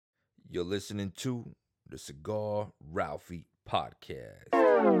You're listening to the Cigar Ralphie podcast.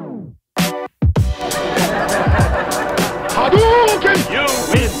 Hadouken! You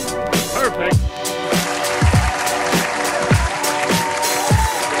win! Perfect!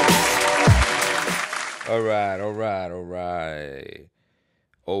 All right.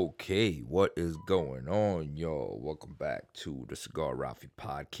 Okay, what is going on, y'all? Welcome back to the Cigar Ralphie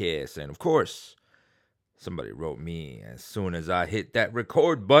podcast. And of course, somebody wrote me as soon as I hit that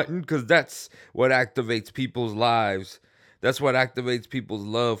record button, because that's what activates people's lives. That's what activates people's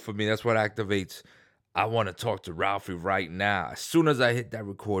love for me. That's what activates, I want to talk to Ralphie right now. As soon as I hit that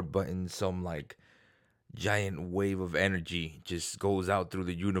record button, some like giant wave of energy just goes out through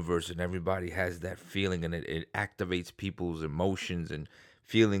the universe, and everybody has that feeling, and it activates people's emotions and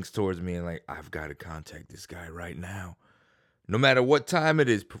feelings towards me. And like, I've got to contact this guy right now. No matter what time it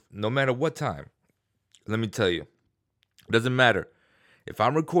is, no matter what time. Let me tell you, it doesn't matter. If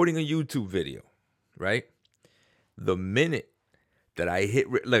I'm recording a YouTube video, right? The minute that I hit,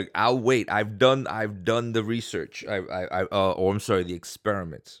 look, I'll wait. I've done the research. The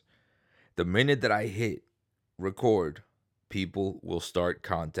experiments. The minute that I hit record, people will start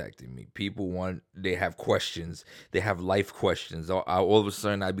contacting me. They have questions. They have life questions. All of a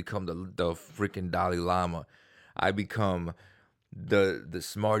sudden, I become the freaking Dalai Lama. I become the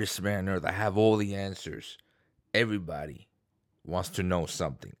smartest man on earth. I have all the answers. Everybody wants to know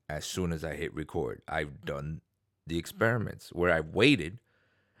something as soon as I hit record. I've done the experiments where I've waited.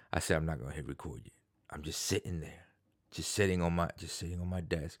 I said, I'm not gonna hit record yet. I'm just sitting there, just sitting on my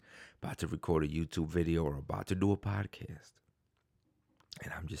desk, about to record a YouTube video or about to do a podcast.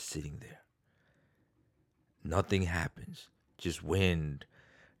 And I'm just sitting there. Nothing happens. Just wind.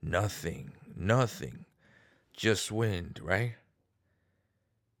 Nothing. Just wind, right?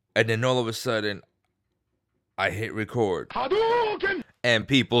 And then all of a sudden, I hit record. Hadouken! And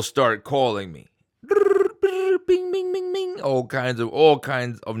people start calling me. Bing, bing, bing, bing. All kinds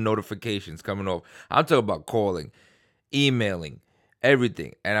of notifications coming off. I'm talking about calling, emailing,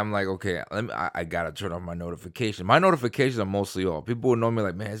 everything. And I'm like, okay, I gotta turn off my notifications. My notifications are mostly off. People will know me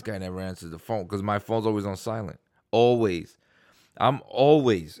like, man, this guy never answers the phone, because my phone's always on silent. Always. I'm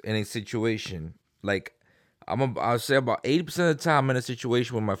always in a situation like I'll say about 80% of the time I'm in a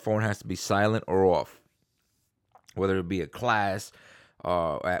situation where my phone has to be silent or off. Whether it be a class,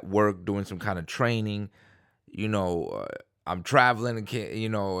 at work doing some kind of training, I'm traveling and can't,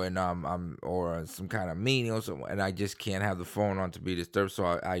 and I'm or some kind of meeting or something, and I just can't have the phone on to be disturbed. So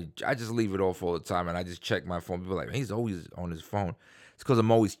I just leave it off all the time, and I just check my phone. People are like, he's always on his phone. It's because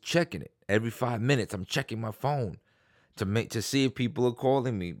I'm always checking it. Every 5 minutes, I'm checking my phone to see if people are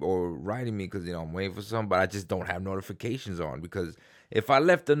calling me or writing me, because I'm waiting for something, but I just don't have notifications on. Because if I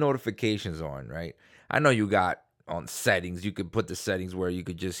left the notifications on, right, I know you got on settings, you could put the settings where you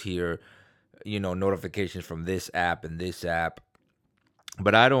could just hear notifications from this app and this app,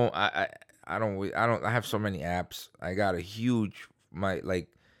 but I don't I have so many apps. I got a huge my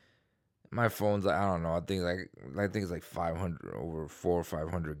phone's I don't know, I think it's like 500, over 400 or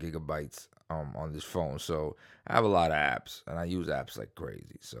 500 gigabytes on this phone. So I have a lot of apps, and I use apps like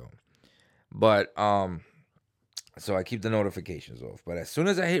crazy. But so I keep the notifications off. But as soon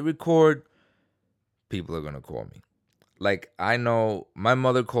as I hit record, people are gonna call me. Like, I know my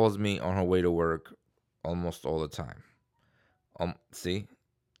mother calls me on her way to work almost all the time. See,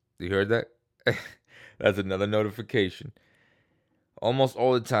 you heard that? That's another notification. Almost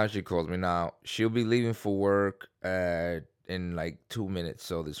all the time she calls me. Now, she'll be leaving for work in like 2 minutes,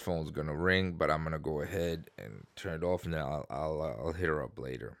 so this phone's gonna ring. But I'm gonna go ahead and turn it off, and then I'll hit her up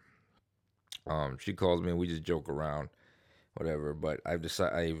later. She calls me and we just joke around, whatever. But I've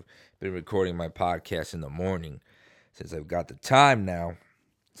been recording my podcast in the morning since I've got the time now.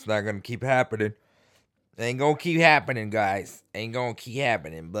 It's not gonna keep happening. It ain't gonna keep happening, guys. Ain't gonna keep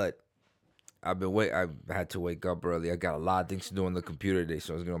happening. But I've had to wake up early. I got a lot of things to do on the computer today,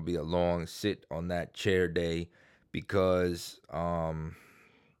 so it's gonna be a long sit on that chair day, because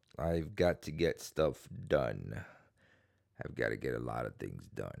I've got to get stuff done. I've got to get a lot of things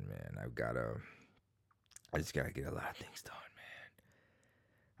done, man. I just gotta get a lot of things done, man.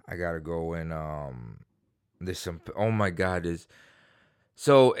 I gotta go and there's some. Oh my God,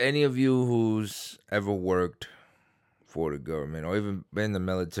 so any of you who's ever worked for the government or even been in the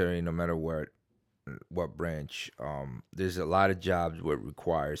military, no matter what branch, there's a lot of jobs where it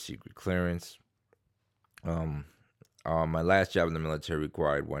requires secret clearance. My last job in the military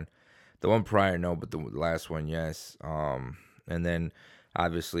required one. The one prior, no, but the last one, yes. And then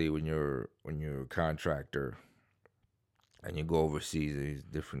obviously when you're a contractor and you go overseas, these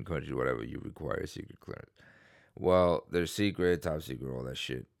different countries, whatever, you require secret clearance. Well, there's secret, top secret, all that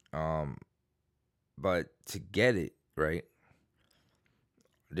shit. Um, but to get it, right,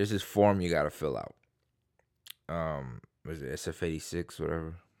 there's this form you gotta fill out. Was it SF-86,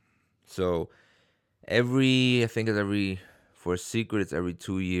 whatever? So I think it's for a secret, it's every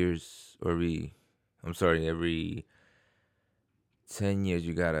 2 years, or every 10 years,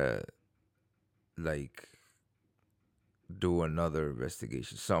 you gotta, like, do another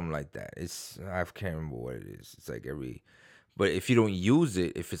investigation, something like that. I can't remember what it is. It's like but if you don't use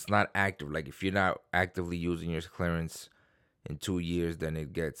it, if it's not active, like if you're not actively using your clearance in 2 years, then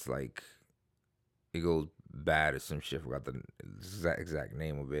it gets like, it goes bad or some shit. Forgot the exact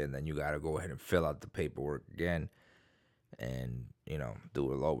name of it, and then you gotta go ahead and fill out the paperwork again, and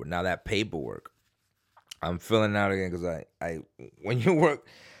do it all over. Now that paperwork, I'm filling out again because I when you work.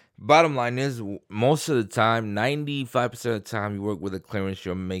 Bottom line is, most of the time, 95% of the time, you work with a clearance,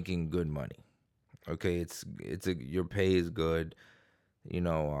 you're making good money. Okay, your pay is good.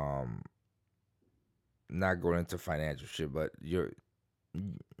 Not going into financial shit, but your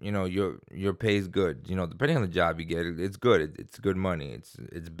pay is good. Depending on the job you get, it's good. It's good money.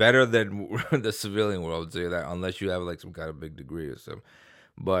 It's better than the civilian world, I would say that, unless you have like some kind of big degree or something.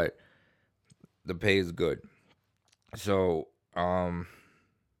 But the pay is good. So,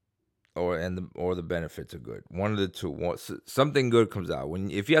 or the benefits are good. One of the two. Something good comes out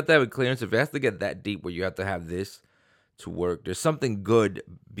if you have to have a clearance. If it has to get that deep where you have to have this to work, there's something good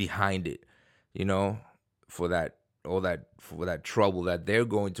behind it. For that trouble that they're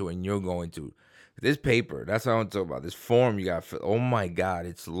going to and you're going to. This paper, that's what I'm talking about. This form you got to fill. Oh my God,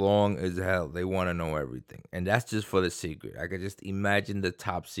 it's long as hell. They want to know everything, and that's just for the secret. I could just imagine the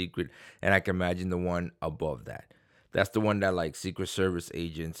top secret, and I can imagine the one above that. That's the one that like Secret Service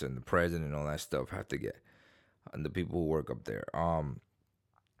agents and the president and all that stuff have to get, and the people who work up there.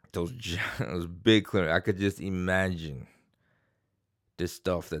 Those those big clearance. I could just imagine this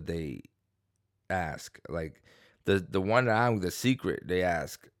stuff that they ask. Like the one that I'm the secret. They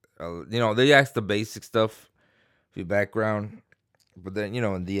ask, they ask the basic stuff, your background, but then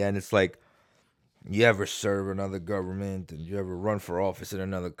in the end, it's like, you ever serve another government, and you ever run for office in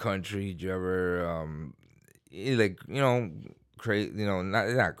another country? Did you ever crazy,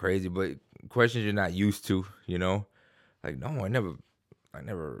 not crazy, but questions you're not used to, like, no, I never,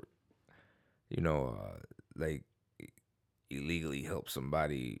 like, illegally help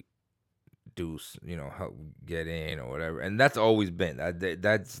somebody help get in or whatever. And that's always been,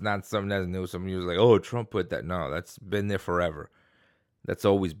 that's not something that's new. Somebody was like, oh, Trump put that. No, that's been there forever. That's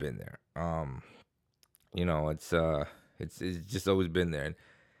always been there. It's just always been there. And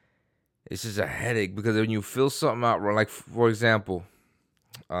it's just a headache because when you fill something out wrong, like, for example,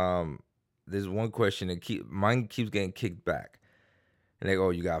 there's one question that mine keeps getting kicked back, and they go,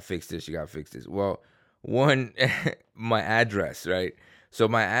 "Oh, you gotta fix this. You gotta fix this." Well, one, my address, right? So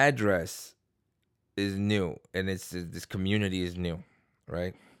my address is new, and this community is new,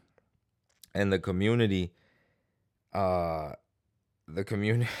 right? And the community, the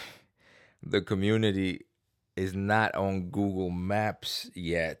community, the community is not on Google Maps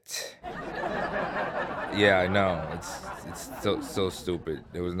yet. Yeah, I know. It's so stupid.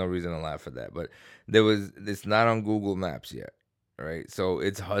 There was no reason to laugh at that, but it's not on Google Maps yet, right? So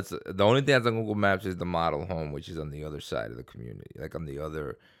it's the only thing that's on Google Maps is the model home, which is on the other side of the community, like on the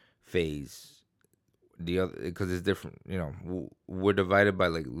other phase. Because it's different. We're divided by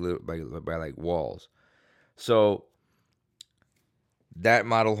like by like walls. So that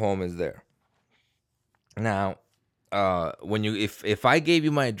model home is there. Now, when if I gave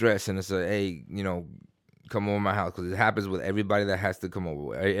you my address and I said, hey, come over my house, because it happens with everybody that has to come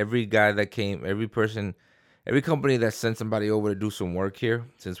over. Every guy that came, every person, every company that sent somebody over to do some work here,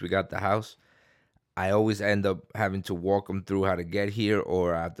 since we got the house, I always end up having to walk them through how to get here,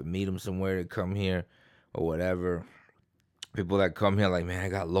 or I have to meet them somewhere to come here, or whatever. People that come here like, man, I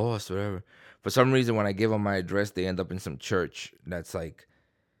got lost, whatever. For some reason, when I give them my address, they end up in some church that's like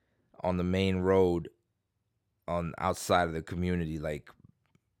on the main road, on outside of the community, like,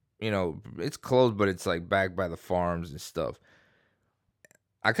 it's closed, but it's like back by the farms and stuff.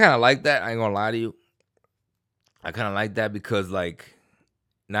 I kind of like that. I ain't gonna lie to you. I kind of like that because, like,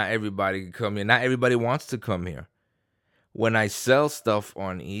 not everybody can come here. Not everybody wants to come here. When I sell stuff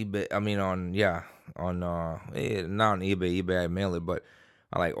on eBay, not on eBay I mail it, but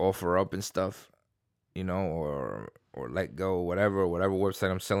I like offer up and stuff, or let go, whatever website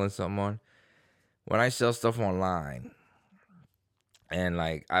I'm selling something on. When I sell stuff online, and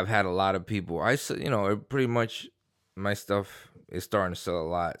like I've had a lot of people, pretty much my stuff is starting to sell a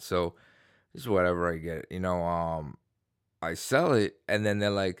lot. So it's whatever I get, I sell it, and then they're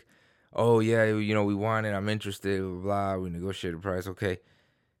like, oh yeah, we want it, I'm interested, blah, blah. We negotiate the price, okay.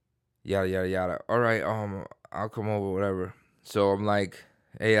 yada yada yada. All right, I'll come over, whatever. So I'm like,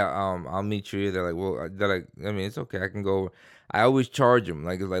 hey, I'll meet you. They're like, well, they're like, I mean, it's okay, I can go over. I always charge them.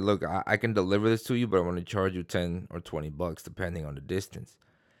 Like, it's like, look, I can deliver this to you, but I'm gonna charge you $10 or $20 depending on the distance.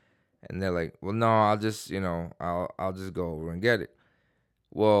 And they're like, well, no, I'll just, I'll just go over and get it.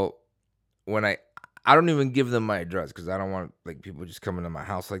 Well, when I don't even give them my address because I don't want like people just coming to my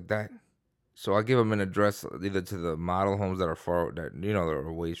house like that. So I give them an address either to the model homes that are far that that are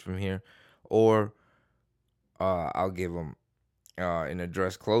away from here, or I'll give them an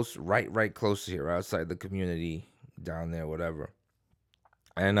address close, right close to here, outside the community down there, whatever.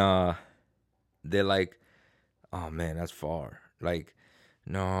 And they're like, oh man, that's far. Like,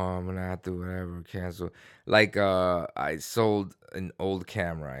 no, I'm gonna have to whatever cancel. Like, I sold an old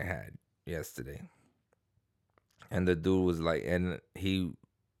camera I had yesterday, and the dude was like, and he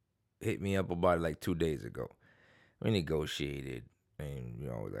hit me up about it like 2 days ago. We negotiated, and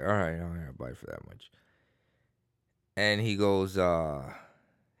I was like, all right, I'll buy it for that much. And he goes, where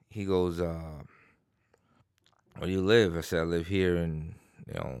do you live? I said, I live here, and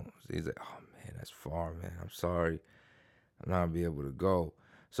he's like, oh man, that's far, man. I'm sorry, I'm not gonna be able to go.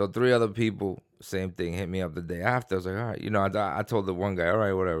 So three other people, same thing, hit me up the day after. I was like, all right, I told the one guy, all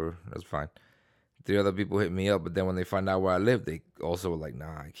right, whatever, that's fine. Three other people hit me up, but then when they find out where I live, they also were like,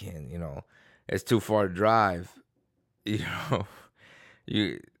 nah, I can't. It's too far to drive. You know,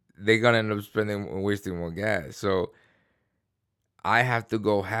 you they're gonna end up wasting more gas. So I have to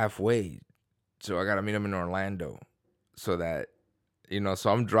go halfway. So I gotta meet them in Orlando, so that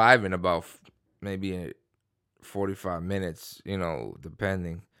So I'm driving about maybe 45 minutes.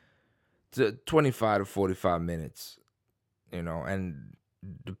 Depending to 25 to 45 minutes. And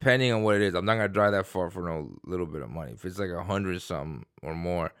depending on what it is, I'm not gonna drive that far for no little bit of money. If it's like 100 something or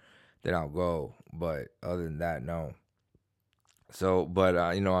more, then I'll go. But other than that, no. So, but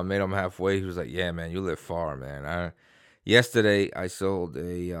I made him halfway. He was like, "Yeah, man, you live far, man." Yesterday I sold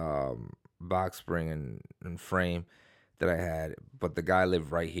a box spring and frame that I had, but the guy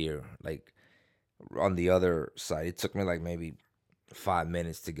lived right here, like on the other side. It took me like maybe 5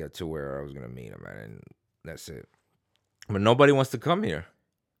 minutes to get to where I was gonna meet him, and that's it. But nobody wants to come here,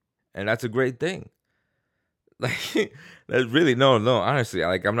 and that's a great thing. Like that's really no. Honestly,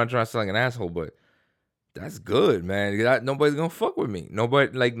 like I'm not trying to sound like an asshole, but that's good, man. Nobody's gonna fuck with me.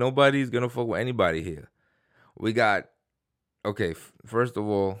 Nobody's gonna fuck with anybody here. We got okay. First of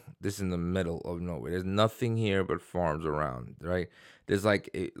all, this is in the middle of nowhere. There's nothing here but farms around, right? There's like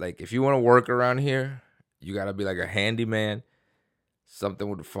if you want to work around here, you gotta be like a handyman, something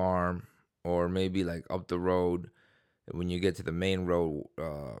with a farm, or maybe like up the road. When you get to the main road,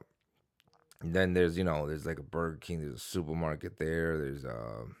 then there's like a Burger King, there's a supermarket there.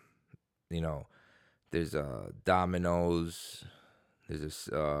 You know, there's Domino's. There's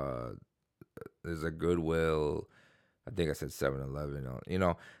a Goodwill. I think I said 7-Eleven.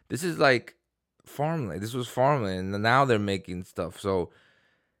 This is like farmland. This was farmland, and now they're making stuff. So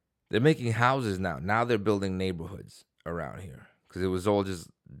they're making houses now. Now they're building neighborhoods around here because it was all just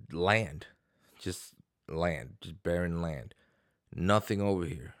land, just land, just barren land. Nothing over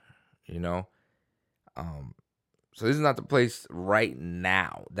here, you know. Um, so this is not the place right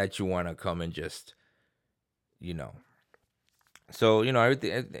now that you want to come and just, you know. So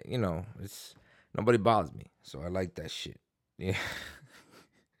everything. It's nobody bothers me. So I like that shit. Yeah,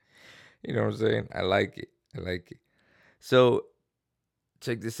 you know what I'm saying. I like it. I like it. So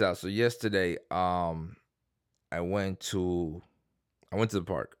check this out. So yesterday, I went to I went to the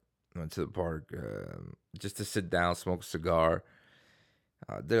park. I went to the park just to sit down, smoke a cigar.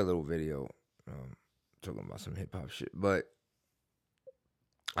 Did a little video talking about some hip hop shit. But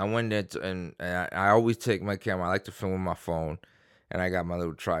I went there and I always take my camera. I like to film with my phone, and I got my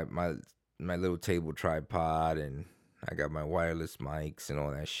little my little table tripod, and I got my wireless mics and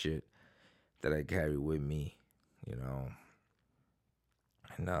all that shit that I carry with me, you know.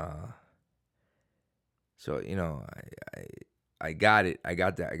 And so I got it. I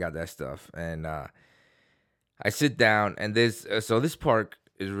got that. I got that stuff, and I sit down, and this park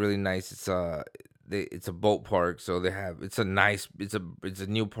is really nice. It's a boat park, so it's a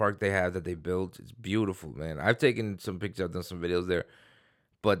new park they have that they built. It's beautiful, man. I've taken some pictures, I've done some videos there,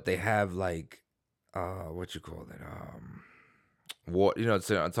 but they have like what you call it, what it's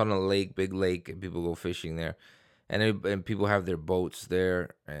on a lake, big lake, and people go fishing there, and people have their boats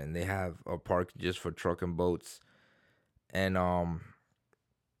there, and they have a park just for truck and boats, and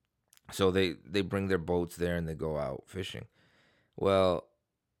so they bring their boats there and they go out fishing. Well,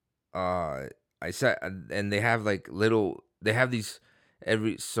 uh I said, and they have like they have these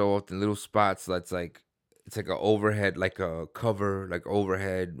every so often little spots that's like It's like a overhead, like a cover, like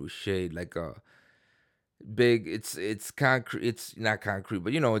overhead with shade, like a big. It's concrete. It's not concrete,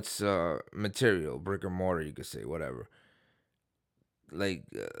 but it's material, brick or mortar. You could say whatever. Like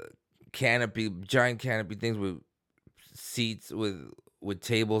canopy, giant canopy things with seats with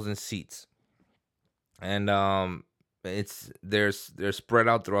tables and seats, and they're spread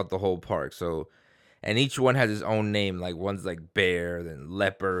out throughout the whole park. So and each one has its own name. Like one's like bear, then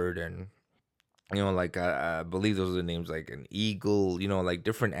leopard, and like I believe those are the names, like an eagle. Like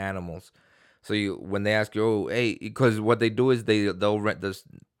different animals. So when they ask you, oh, hey, because what they do is they'll rent this.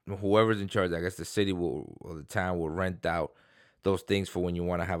 Whoever's in charge, I guess the city will or the town will rent out those things for when you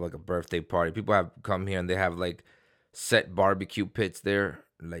want to have like a birthday party. People have come here and they have like set barbecue pits there,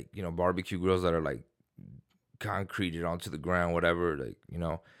 like barbecue grills that are like concreted onto the ground, whatever, like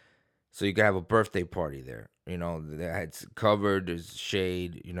so you can have a birthday party there. It's covered, there's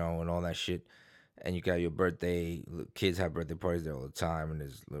shade, and all that shit. And you got your birthday. Kids have birthday parties there all the time, and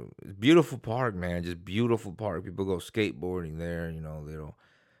it's beautiful park, man. Just beautiful park. People go skateboarding there.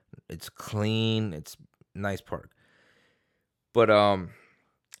 It's clean. It's nice park. But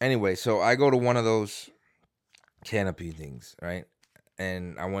anyway, so I go to one of those canopy things, right?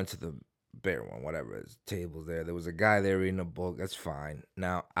 And I went to the bear one, whatever. There's tables there. There was a guy there reading a book. That's fine.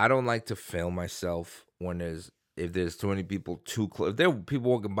 Now I don't like to film myself if there's too many people too close. If there are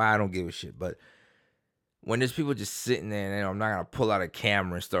people walking by, I don't give a shit. But when there's people just sitting there, and I'm not gonna pull out a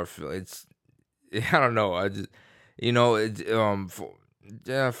camera and start filming. I don't know. I just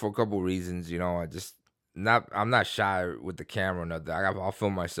it's for a couple reasons. I'm not shy with the camera or nothing. I'll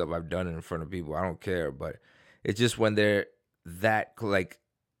film myself. I've done it in front of people. I don't care. But it's just when they're that like,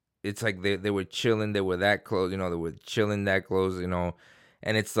 it's like they were chilling. They were that close. They were chilling that close.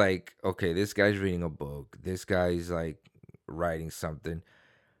 And it's like, okay, this guy's reading a book. This guy's like writing something.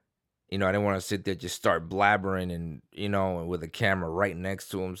 I didn't want to sit there just start blabbering and with a camera right next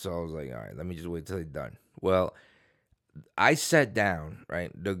to him. So I was like, all right, let me just wait till he's done. Well, I sat down.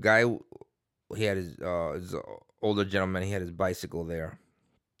 Right, the guy, he had his older gentleman. He had his bicycle there,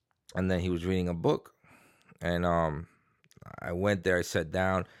 and then he was reading a book. And I went there. I sat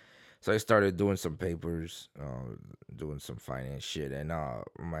down. So I started doing some papers, doing some finance shit, and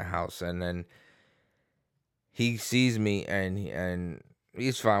my house. And then he sees me, and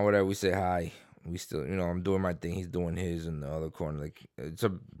he's fine. Whatever. We say hi. We still, I'm doing my thing. He's doing his in the other corner. Like it's a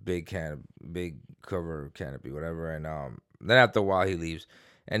big cover canopy, whatever. And then after a while, he leaves,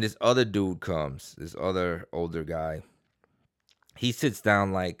 and this other dude comes. This other older guy. He sits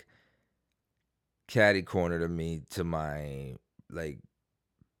down like catty corner to me, to my like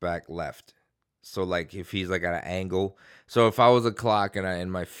back left. So like if he's like at an angle. So if I was a clock and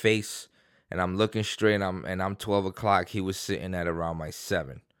in my face and I'm looking straight and I'm 12 o'clock, he was sitting at around my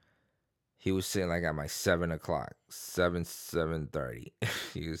 7. He was sitting like at my 7 o'clock, 7:30.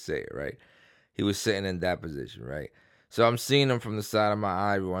 You could say it, right? He was sitting in that position, right? So I'm seeing him from the side of my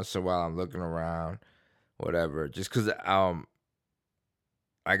eye every once in a while. I'm looking around, whatever. Just because I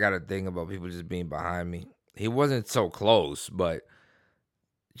got a thing about people just being behind me. He wasn't so close, but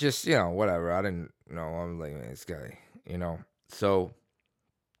just, whatever. I didn't know. I'm like, man, this guy, So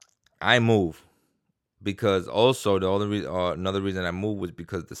I move because also the only reason, another reason I moved was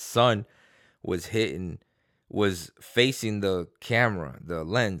because the sun was facing the camera, the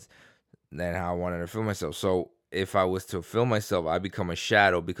lens, and how I wanted to film myself. So if I was to film myself, I become a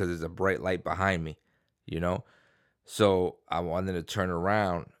shadow because there's a bright light behind me, So I wanted to turn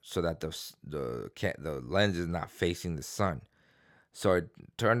around so that the lens is not facing the sun. So I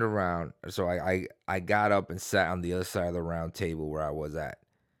turned around. So I got up and sat on the other side of the round table where I was at.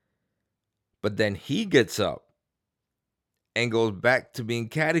 But then he gets up and goes back to being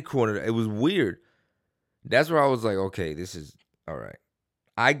catty cornered. It was weird. That's where I was like, okay, this is all right.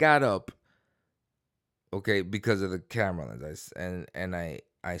 I got up, okay, because of the camera lens.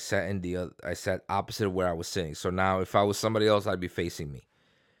 I sat I sat opposite of where I was sitting. So now if I was somebody else, I'd be facing me.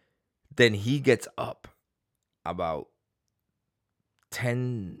 Then he gets up about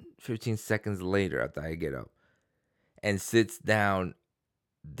 10, 15 seconds later after I get up and sits down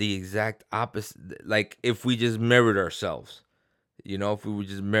the exact opposite, like if we just mirrored ourselves, if we were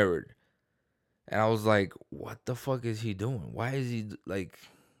just mirrored. And I was like, what the fuck is he doing? Why is he like,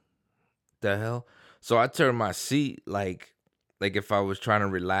 the hell? So I turned my seat like if I was trying to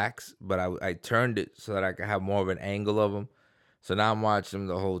relax, but I turned it so that I could have more of an angle of him. So now I'm watching him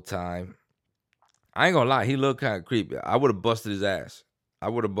the whole time. I ain't gonna lie, he looked kind of creepy. I would have busted his ass. I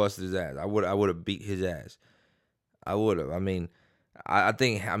would have beat his ass. I would have. I mean, I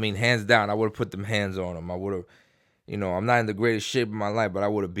think, hands down, I would have put them hands on him. I would have, I'm not in the greatest shape of my life, but I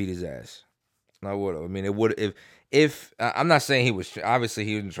would have beat his ass. I would have. I mean, it would if I'm not saying he was. Obviously,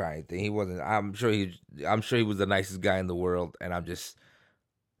 he didn't try anything. He wasn't. I'm sure he. I'm sure he was the nicest guy in the world, and I'm just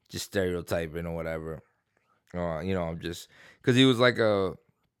stereotyping or whatever. I'm just because he was like a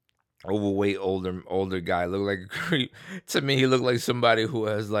overweight older guy. Looked like a creep to me. He looked like somebody who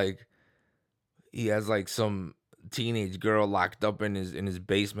has like he has like some teenage girl locked up in his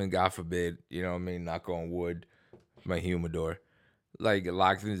basement. God forbid. You know what I mean? Knock on wood. My humidor. Like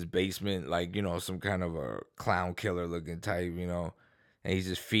locked in his basement, like some kind of a clown killer looking type, and he's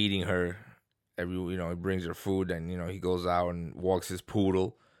just feeding her he brings her food, and he goes out and walks his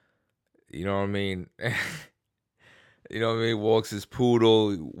poodle, you know what I mean? Walks his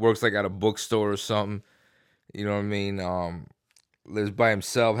poodle, works like at a bookstore or something, you know what I mean? Lives by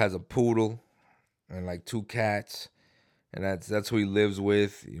himself, has a poodle and like two cats, and that's who he lives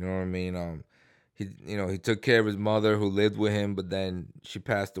with, you know what I mean? He took care of his mother who lived with him, but then she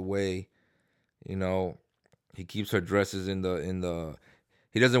passed away. He keeps her dresses in the.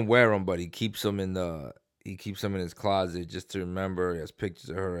 He doesn't wear them, but he keeps them in his closet just to remember. He has pictures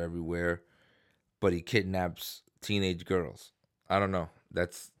of her everywhere, but he kidnaps teenage girls. I don't know.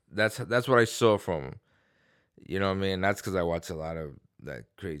 That's what I saw from him. You know what I mean? That's because I watch a lot of that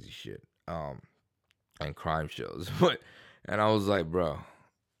crazy shit, and crime shows. And I was like, bro.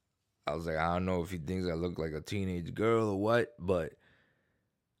 I was like, I don't know if he thinks I look like a teenage girl or what, but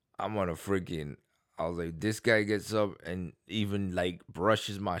I'm on a freaking. I was like, this guy gets up and even like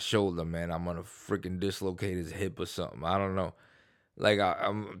brushes my shoulder, man. I'm gonna freaking dislocate his hip or something. I don't know. Like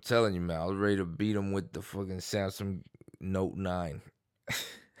I'm telling you, man, I was ready to beat him with the fucking Samsung Note 9.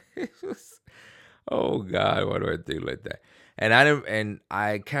 Oh God, why do I think like that? And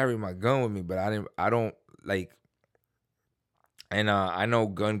I carry my gun with me, but I don't like. And I know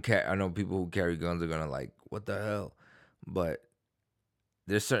people who carry guns are gonna like, what the hell? But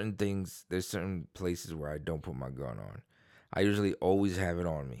there's certain places where I don't put my gun on. I usually always have it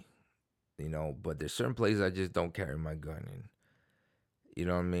on me, but there's certain places I just don't carry my gun in. You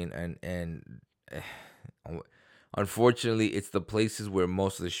know what I mean? And unfortunately, it's the places where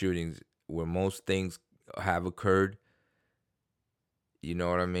most of the shootings, where most things have occurred. You know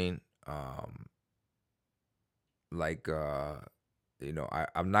what I mean? Like I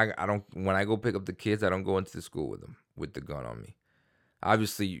don't when I go pick up the kids, I don't go into the school with them with the gun on me.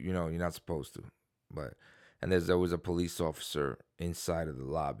 Obviously, you're not supposed to, and there's always a police officer inside of the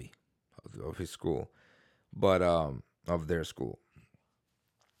lobby of his school, but of their school.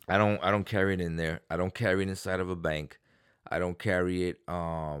 I don't carry it in there. I don't carry it inside of a bank. I don't carry it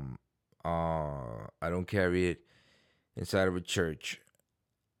I don't carry it inside of a church.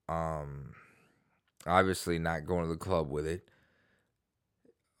 Um Obviously not going to the club with it.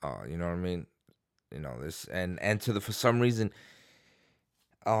 You know what I mean? This and to the for some reason,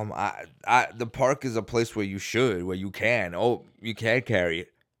 I the park is a place where you can carry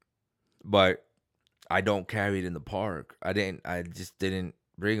it, but I don't carry it in the park. I just didn't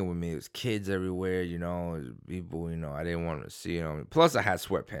bring it with me. It was kids everywhere, it was people, I didn't want to see them. Plus, I had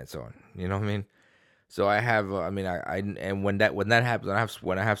sweatpants on. You know what I mean? So I have, I and when that happens,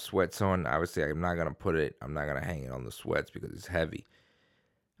 when I have sweats on, obviously I'm not gonna hang it on the sweats because it's heavy.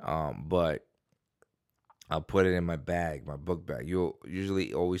 But I'll put it in my bag, my book bag. You'll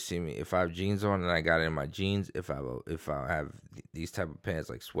usually always see me if I have jeans on and I got it in my jeans. If I have these type of pants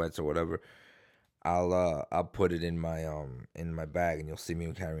like sweats or whatever, I'll put it in my bag, and you'll see me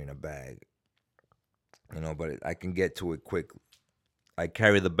carrying a bag. But I can get to it quick. I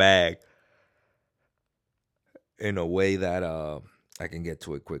carry the bag in a way that I can get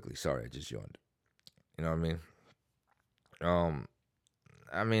to it quickly. Sorry, I just yawned. You know what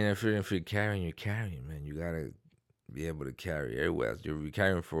I mean? If you're carrying, you're carrying, man. You gotta be able to carry everywhere. You're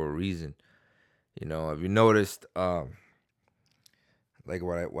carrying for a reason. Have you noticed? Like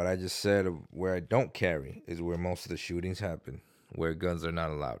what I just said, where I don't carry is where most of the shootings happen, where guns are not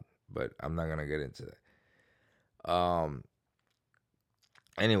allowed. But I'm not gonna get into that.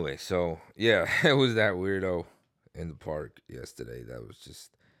 Anyway, so yeah, it was that weirdo in the park yesterday. That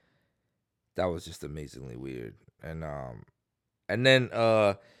was just amazingly weird. And then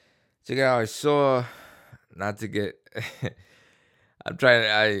check out, I saw, not to get I'm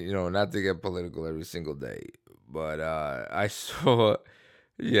trying not to get political every single day, but I saw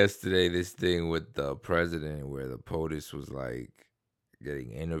yesterday this thing with the president where the POTUS was like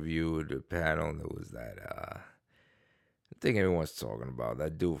getting interviewed, a panel. There was that I think everyone's talking about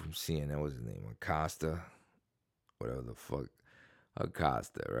that dude from CNN. What's his name? Acosta, whatever the fuck,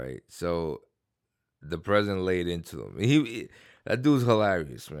 Acosta, right? So the president laid into him. That dude's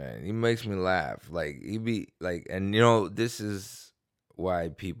hilarious, man. He makes me laugh. Like he be like, and this is why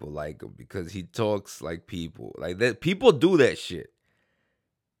people like him, because he talks like people. Like that, people do that shit.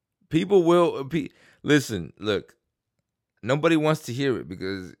 People will listen. Look, nobody wants to hear it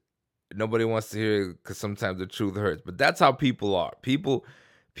because nobody wants to hear it because sometimes the truth hurts. But that's how people are. People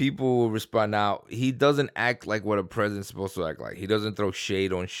will respond. Now, he doesn't act like what a president's supposed to act like. He doesn't throw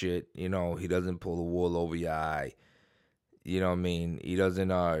shade on shit. You know, he doesn't pull the wool over your eye. You know what I mean? He doesn't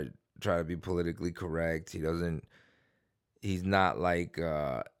try to be politically correct. He's not like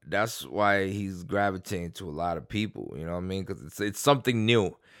that's why he's gravitating to a lot of people, you know what I mean? Because it's something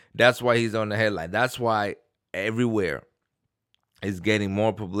new. That's why he's on the headline. That's why everywhere is getting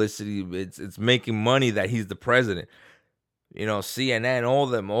more publicity. It's making money that he's the president. You know,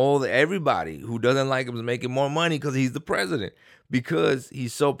 CNN, everybody who doesn't like him is making more money because he's the president. Because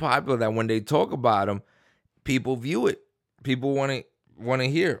he's so popular that when they talk about him, people view it. People want to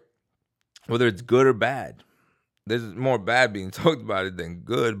hear, whether it's good or bad. There's more bad being talked about it than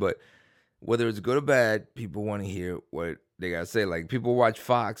good, but whether it's good or bad, people want to hear what they gotta say. Like, people watch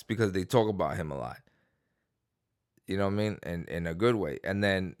Fox because they talk about him a lot. You know what I mean? And in a good way. And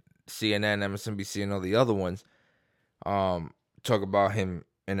then CNN, MSNBC, and all the other ones talk about him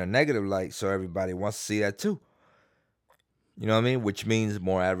in a negative light, so everybody wants to see that too. You know what I mean? Which means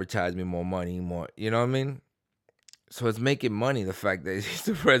more advertisement, more money, more, you know what I mean? So it's making money, the fact that he's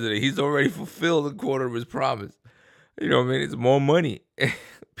the president. He's already fulfilled a quarter of his promise. You know what I mean? It's more money.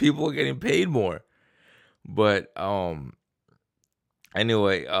 People are getting paid more. But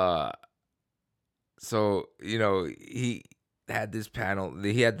anyway, so, you know, he had this panel.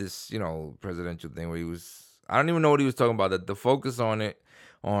 He had this, you know, presidential thing where I don't even know what he was talking about. That the focus on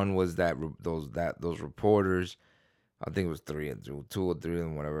was that those reporters, I think it was 2 or 3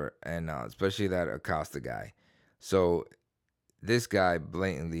 and whatever, and especially that Acosta guy. So this guy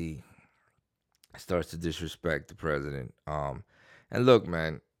blatantly starts to disrespect the president. And look,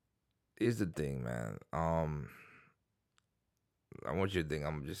 man, here's the thing, man. I want you to think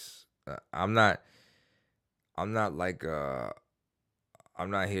I'm not like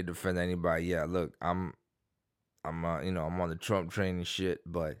I'm not here to defend anybody. Yeah, look, I'm you know, I'm on the Trump train and shit,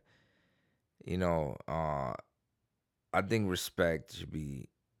 but you know, I think respect should be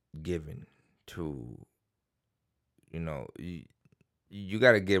given to, you know, you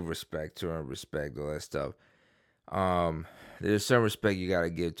got to give respect to earn respect, all that stuff. There's some respect you got to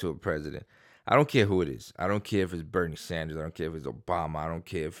give to a president. I don't care who it is. I don't care if it's Bernie Sanders. I don't care if it's Obama. I don't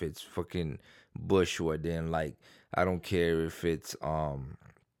care if it's fucking Bush, who I didn't like. I don't care if it's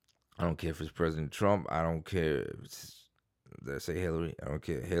President Trump. I don't care if it's, did I say Hillary? I don't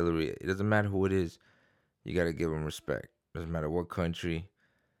care. Hillary. It doesn't matter who it is. You got to give them respect. Doesn't matter what country.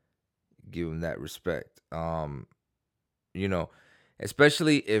 Give them that respect. You know,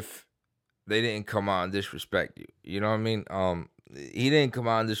 especially if they didn't come out and disrespect you. You know what I mean? He didn't come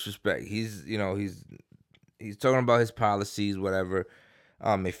out and disrespect. He's talking about his policies, whatever.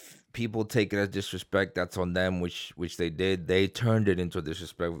 If people take it as disrespect, that's on them, which they did. They turned it into a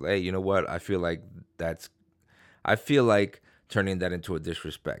disrespect. Hey, you know what? I feel like turning that into a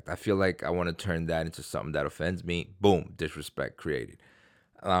disrespect. I feel like I want to turn that into something that offends me. Boom, disrespect created.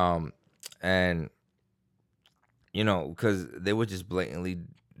 And you know, because they were just blatantly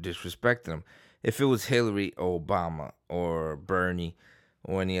disrespecting him. If it was Hillary or Obama or Bernie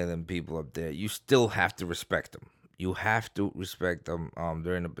or any of them people up there, you still have to respect them. You have to respect them.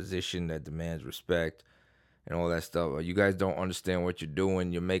 They're in a position that demands respect and all that stuff. You guys don't understand what you're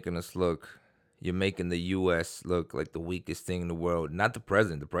doing. You're making the U.S. look like the weakest thing in the world. Not the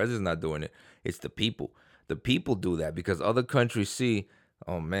president. The president's not doing it. It's the people. The people do that because other countries see,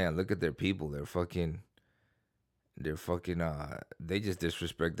 oh man, look at their people. They just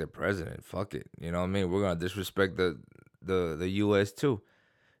disrespect their president. Fuck it. You know what I mean? We're gonna disrespect the US too.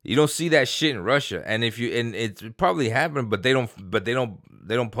 You don't see that shit in Russia. And it's probably happened, but they don't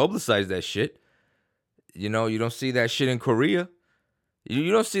publicize that shit. You know, you don't see that shit in Korea.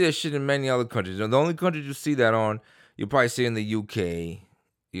 You don't see that shit in many other countries. The only countries you see that on, you probably see in the UK.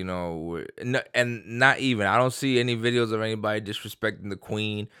 You know, and not even. I don't see any videos of anybody disrespecting the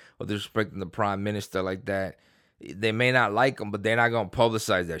Queen or disrespecting the Prime Minister like that. They may not like them, but they're not going to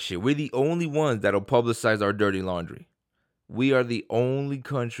publicize that shit. We're the only ones that'll publicize our dirty laundry. We are the only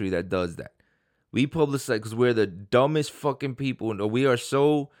country that does that. We publicize because we're the dumbest fucking people. We are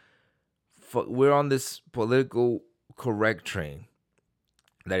we're on this political correct train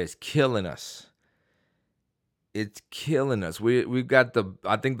that is killing us. It's killing us. We've got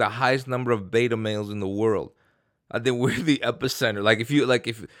I think the highest number of beta males in the world. I think we're the epicenter.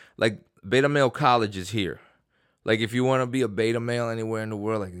 Like beta male college is here. Like, if you want to be a beta male anywhere in the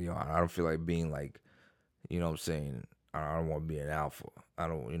world, like, you know, I don't feel like being like, you know what I'm saying, I don't want to be an alpha. I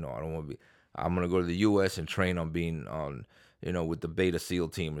don't want to be. I'm gonna go to the U.S. and train on being on, with the Beta SEAL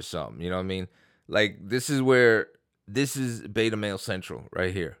team or something. You know what I mean? Like this is Beta Male Central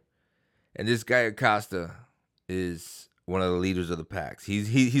right here, and this guy Acosta is one of the leaders of the PAX.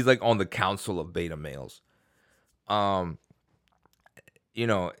 He's like on the council of beta males.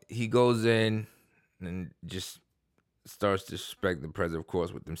 He goes in and just starts to disrespect the president, of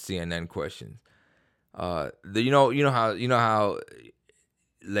course, with them CNN questions. How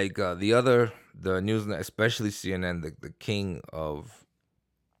like the news, especially CNN, the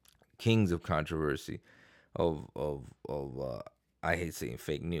kings of controversy, of I hate saying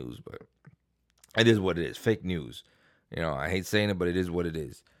fake news, but it is what it is. Fake news. I hate saying it, but it is what it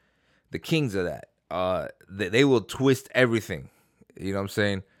is. The kings of that. They will twist everything. You know what I'm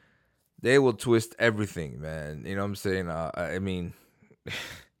saying? They will twist everything, man. You know what I'm saying? I mean,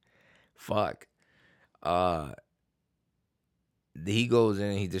 fuck. He goes in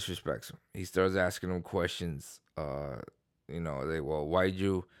and he disrespects him. He starts asking him questions. Why'd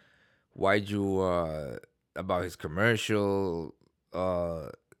you about his commercial,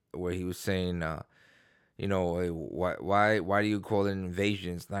 where he was saying, why do you call it an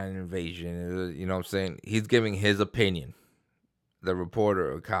invasion? It's not an invasion. You know what I'm saying? He's giving his opinion. The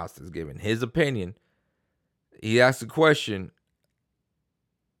reporter, Acosta, is giving his opinion. He asked a question,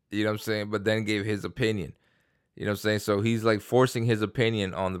 you know what I'm saying, but then gave his opinion. You know what I'm saying? So he's like forcing his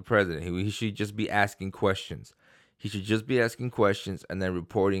opinion on the president. He should just be asking questions. He should just be asking questions and then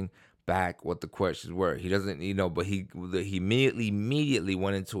reporting back what the questions were. He doesn't, but he immediately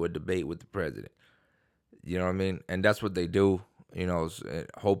went into a debate with the president. You know what I mean? And that's what they do,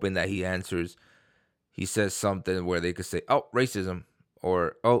 hoping that he answers. He says something where they could say, oh, racism,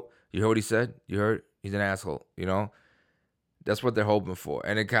 or, oh, you heard what he said? You heard? He's an asshole, That's what they're hoping for.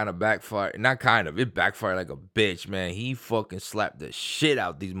 And it kind of backfired. Not kind of. It backfired like a bitch, man. He fucking slapped the shit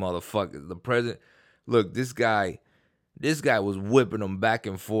out these motherfuckers. The president, look, this guy was whipping them back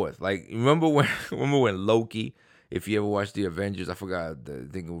and forth. Like, remember when Loki, if you ever watched the Avengers, I forgot, I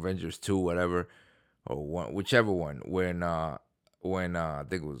think Avengers 2, whatever, or one, whichever one, when I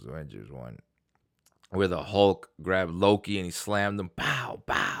think it was Avengers 1, where the Hulk grabbed Loki and he slammed him, pow,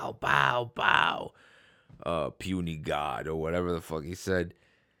 pow, pow, pow. Puny God or whatever the fuck he said.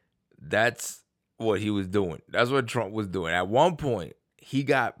 That's what he was doing. That's what Trump was doing. At one point, he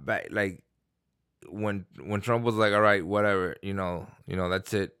got back, like when Trump was like, all right, whatever,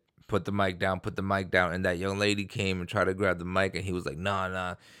 that's it. Put the mic down. And that young lady came and tried to grab the mic, and he was like,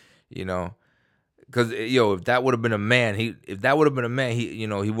 nah, because if that would have been a man, he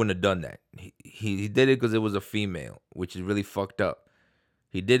wouldn't have done that. He did it because it was a female, which is really fucked up.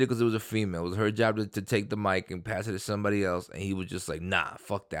 He did it because it was a female. It was her job to take the mic and pass it to somebody else, and he was just like, nah,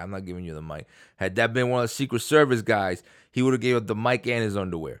 fuck that. I'm not giving you the mic. Had that been one of the Secret Service guys, he would have gave up the mic and his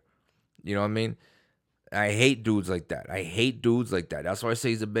underwear. You know what I mean? I hate dudes like that. That's why I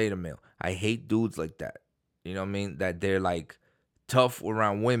say he's a beta male. I hate dudes like that. You know what I mean? That they're like tough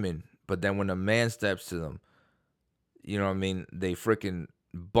around women, but then when a man steps to them, you know what I mean? They freaking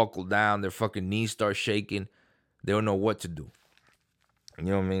buckle down. Their fucking knees start shaking. They don't know what to do. You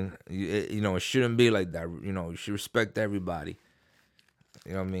know what I mean? It shouldn't be like that. You should respect everybody.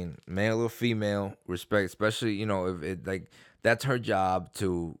 You know what I mean? Male or female, respect, especially, if it, like, that's her job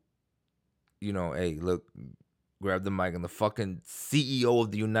to, hey, look, grab the mic. And the fucking CEO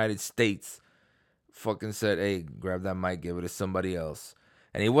of the United States fucking said, hey, grab that mic, give it to somebody else.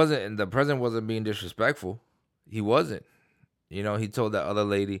 And the president wasn't being disrespectful. He wasn't. He told that other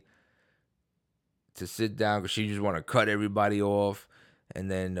lady to sit down because she just want to cut everybody off. And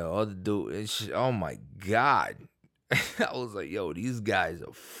then the other dude, oh my God. I was like, yo, these guys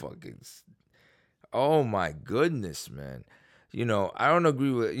are fucking, oh my goodness, man. I don't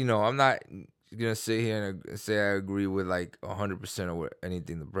agree with, I'm not going to sit here and say I agree with like 100% of what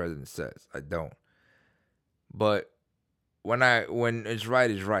anything the president says. I don't. But when it's right,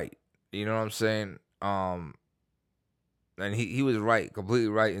 it's right. You know what I'm saying? And he was right, completely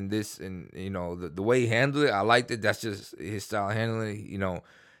right in this, and the way he handled it, I liked it. That's just his style of handling it.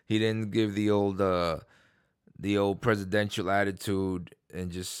 He didn't give the old presidential attitude and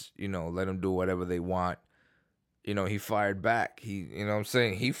just let them do whatever they want. He fired back. He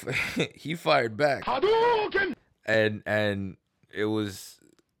he fired back. Hadouken! And it was,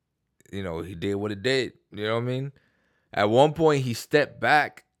 he did what it did. You know what I mean? At one point, he stepped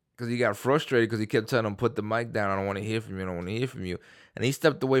back because he got frustrated because he kept telling him, put the mic down. I don't want to hear from you. And he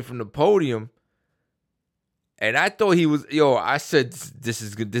stepped away from the podium. And I thought he was, I said, this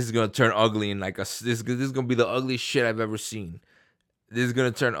is going to turn ugly in like this is going to be the ugliest shit I've ever seen. This is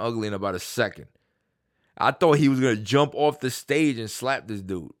going to turn ugly in about a second. I thought he was gonna jump off the stage and slap this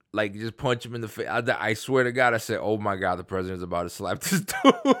dude, like just punch him in the face. I swear to God, I said, "Oh my God, the president's about to slap this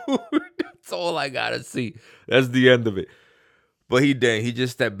dude." That's all I gotta see. That's the end of it. But he didn't. He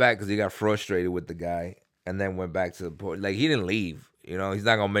just stepped back because he got frustrated with the guy, and then went back to the point. Like he didn't leave. You know, he's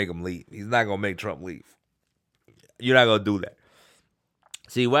not gonna make him leave. He's not gonna make Trump leave. You're not gonna do that.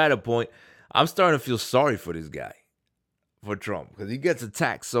 See, we're at a point. I'm starting to feel sorry for this guy, for Trump, because he gets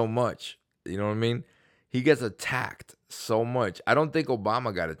attacked so much. You know what I mean? He gets attacked so much. I don't think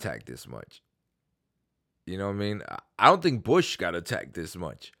Obama got attacked this much. You know what I mean? I don't think Bush got attacked this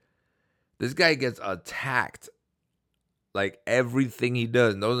much. This guy gets attacked. Like everything he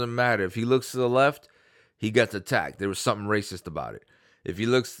does, doesn't matter. If he looks to the left, he gets attacked. There was something racist about it. If he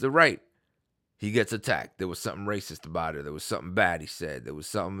looks to the right, he gets attacked. There was something racist about it. There was something bad he said. There was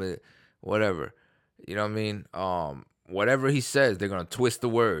something, whatever. You know what I mean? Whatever he says, they're gonna twist the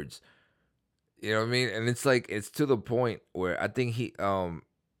words. You know what I mean? And it's like it's to the point where I think he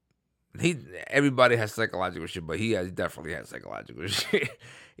everybody has psychological shit, but he definitely has psychological shit.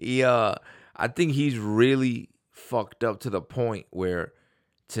 I think he's really fucked up to the point where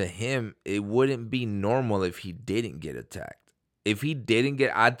to him it wouldn't be normal if he didn't get attacked. If he didn't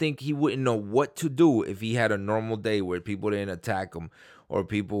get, I think he wouldn't know what to do if he had a normal day where people didn't attack him, or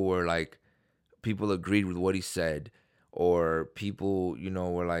people were like, people agreed with what he said, or people,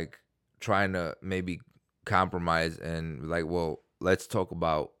 were like trying to maybe compromise and like, well, let's talk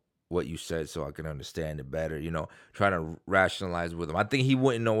about what you said so I can understand it better, trying to rationalize with him. I think he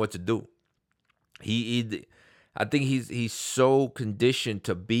wouldn't know what to do. I think he's so conditioned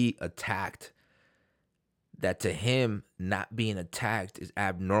to be attacked that to him, not being attacked is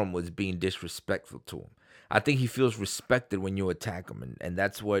abnormal, is being disrespectful to him. I think he feels respected when you attack him, and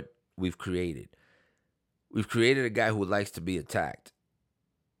that's what we've created. We've created a guy who likes to be attacked.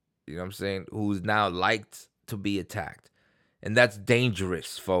 You know what I'm saying? Who's now liked to be attacked. And that's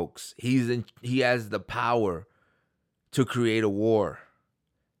dangerous, folks. He has the power to create a war.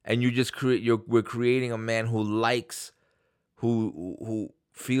 And we're creating a man who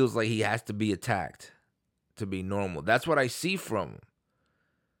feels like he has to be attacked to be normal. That's what I see from him.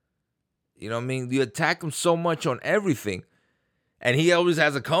 You know what I mean? You attack him so much on everything, and he always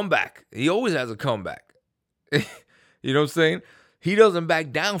has a comeback. You know what I'm saying? He doesn't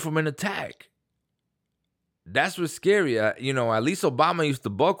back down from an attack. That's what's scary. At least Obama used to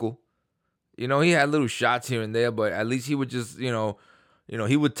buckle. He had little shots here and there, but at least he would just, he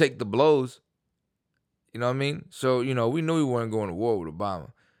would take the blows. You know what I mean? So, we knew we weren't going to war with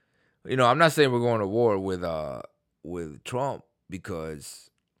Obama. I'm not saying we're going to war with Trump,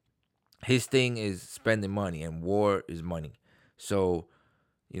 because his thing is spending money, and war is money. So,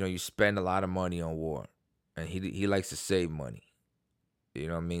 you spend a lot of money on war, and he likes to save money. You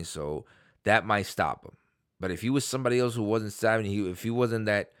know what I mean? So that might stop him. But if he was somebody else who wasn't savvy, if he wasn't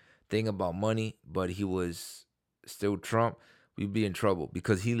that thing about money, but he was still Trump, we'd be in trouble,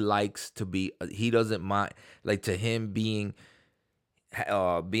 because he likes to be. He doesn't mind, like, to him being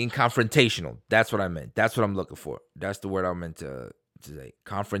confrontational. That's what I meant. That's what I'm looking for. That's the word I meant to say.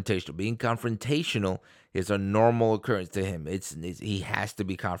 Confrontational. Being confrontational is a normal occurrence to him. He has to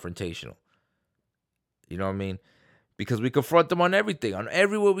be confrontational. You know what I mean? Because we confront him on everything, on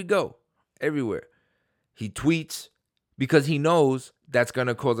everywhere we go, everywhere. He tweets because he knows that's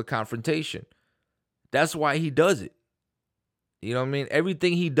gonna cause a confrontation. That's why he does it. You know what I mean?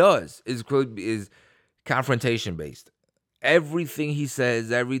 Everything he does is confrontation based. Everything he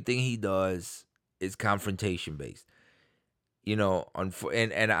says, everything he does is confrontation based. And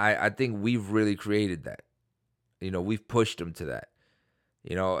I think we've really created that. We've pushed him to that.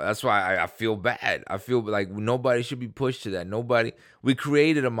 That's why I feel bad. I feel like nobody should be pushed to that. We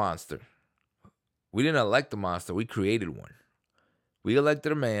created a monster. We didn't elect a monster. We created one. We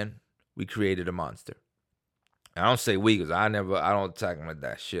elected a man. We created a monster. I don't say we, because I don't attack him like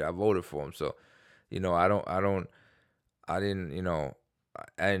that shit. I voted for him. So, and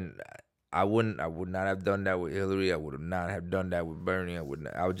I would not have done that with Hillary. I would not have done that with Bernie.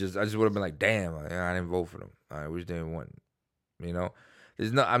 I just would have been like, damn, I didn't vote for them. I wish they didn't want.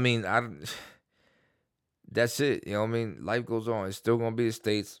 There's no, that's it. You know what I mean? Life goes on. It's still going to be the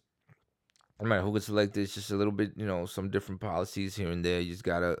states. No matter who gets elected, it's just a little bit, some different policies here and there. You just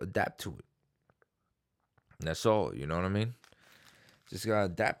got to adapt to it. And that's all. You know what I mean? Just got to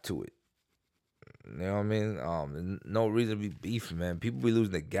adapt to it. You know what I mean? No reason to be beefing, man. People be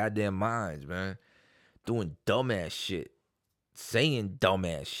losing their goddamn minds, man. Doing dumbass shit. Saying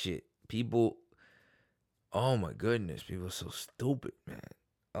dumbass shit. People, oh my goodness, people are so stupid, man.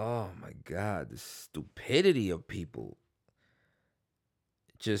 Oh my God, the stupidity of people.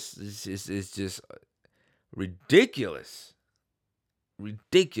 It's just Ridiculous.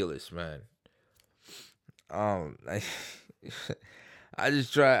 Ridiculous, man. I, I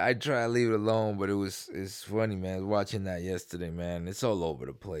try to leave it alone, but it's funny, man. I was watching that yesterday, man. It's all over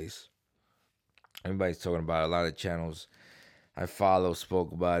the place. Everybody's talking about it. A lot of channels I follow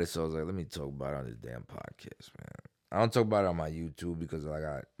spoke about it, so I was like, let me talk about it on this damn podcast, man. I don't talk about it on my YouTube because I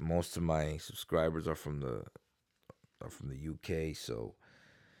got most of my subscribers are from the UK, so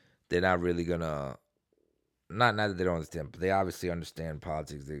they're not really gonna not that they don't understand, but they obviously understand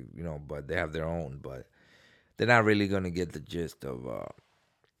politics. They but they have their own, but they're not really gonna get the gist of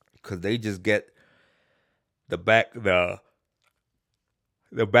because they just get the back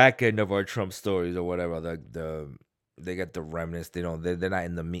end of our Trump stories or whatever. They get the remnants. They're not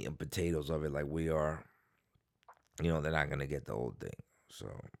in the meat and potatoes of it like we are. They're not gonna get the whole thing. So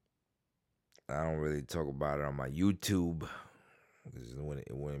I don't really talk about it on my YouTube because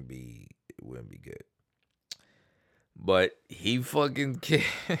it wouldn't be good. But he fucking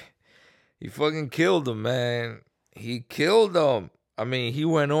killed him, man. He killed him. I mean, he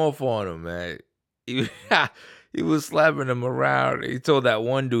went off on him, man. He was slapping him around. He told that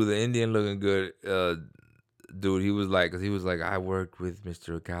one dude, the Indian looking good dude, he was like, I worked with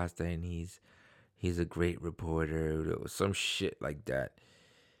Mr. Acosta and he's a great reporter, or some shit like that.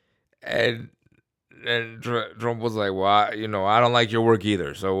 And Trump was like, well, I don't like your work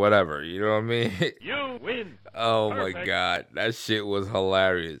either, so whatever. You know what I mean? You win. Oh Perfect. my God. That shit was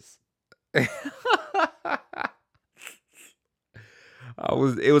hilarious. It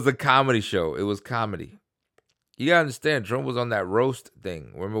was a comedy show. It was comedy. You gotta understand, Trump was on that roast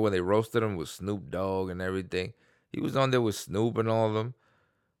thing. Remember when they roasted him with Snoop Dogg and everything? He was on there with Snoop and all of them,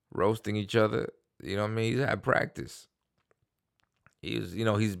 roasting each other. You know what I mean? He's had practice. He's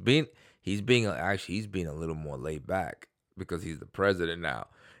being a little more laid back because he's the president now.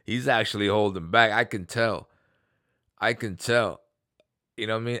 He's actually holding back. I can tell. You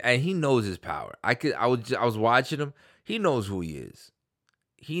know what I mean? And he knows his power. I was watching him. He knows who he is.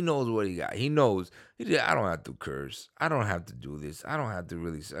 He knows what he got. He knows. I don't have to curse. I don't have to do this. I don't have to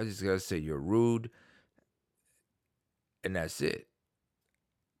really. I just gotta say you're rude, and that's it.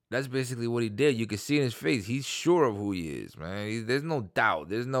 That's basically what he did. You can see in his face. He's sure of who he is, man. There's no doubt.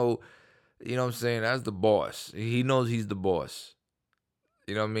 There's no, you know what I'm saying? That's the boss. He knows he's the boss.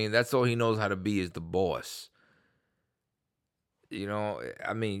 You know what I mean? That's all he knows how to be is the boss.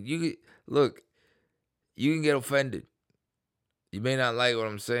 I mean, you can get offended. You may not like what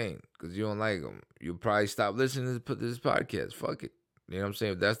I'm saying because you don't like him. You'll probably stop listening to this podcast. Fuck it. You know what I'm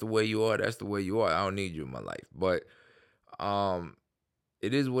saying? If that's the way you are, that's the way you are. I don't need you in my life. But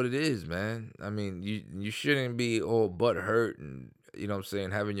it is what it is, man. I mean, you shouldn't be all butt hurt and you know what I'm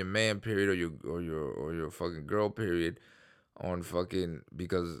saying, having your man period or your fucking girl period on fucking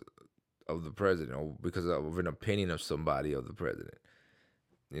because of the president or because of an opinion of somebody of the president.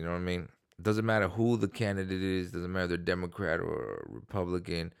 You know what I mean? It doesn't matter who the candidate is. Doesn't matter if they're Democrat or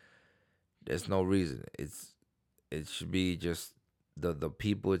Republican. There's no reason. It should be just the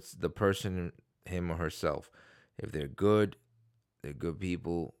people. It's the person, him or herself. If they're good, they're good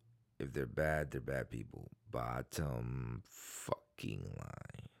people. If they're bad people. Bottom fucking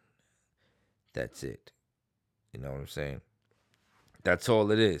line. That's it. You know what I'm saying? That's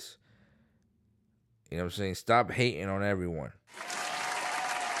all it is. You know what I'm saying? Stop hating on everyone.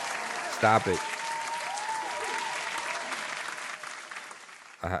 Stop it.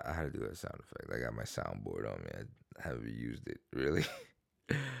 I had to do that sound effect. I got my soundboard on me. I haven't used it, really.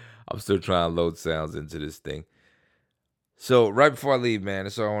 I'm still trying to load sounds into this thing. So, right before I leave, man,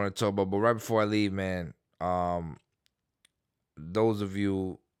 that's all I want to talk about. But right before I leave, man, those of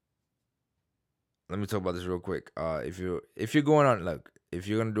you, let me talk about this real quick. If you're going on, look, if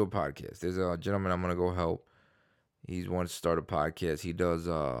you're gonna do a podcast, there's a gentleman I'm gonna go help. He wants to start a podcast. He does.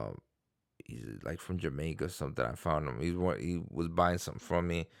 He's like from Jamaica or something. I found him. He was buying something from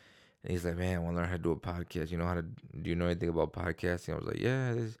me, and he's like, "Man, I want to learn how to do a podcast. Do you know anything about podcasting?" I was like,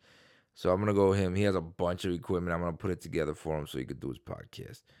 "Yeah." So I'm gonna go with him. He has a bunch of equipment. I'm gonna put it together for him so he could do his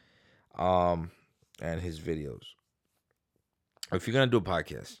podcast, and his videos. If you're gonna do a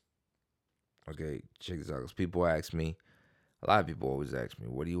podcast, okay, check this out. 'Cause people ask me, a lot of people always ask me,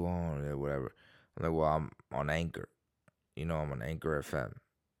 "What do you want?" or whatever. I'm like, "Well, I'm on Anchor. I'm on Anchor FM.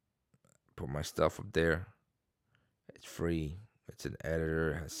 Put my stuff up there. It's free. It's an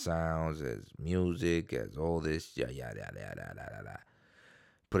editor. It has sounds. It has music. It has all this. Yeah.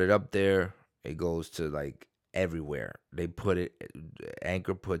 Put it up there. It goes to like everywhere.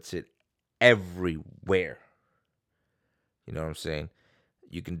 Anchor puts it everywhere. You know what I'm saying?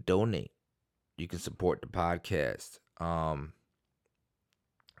 You can donate. You can support the podcast.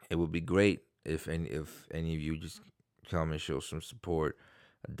 It would be great if any of you just come and show some support,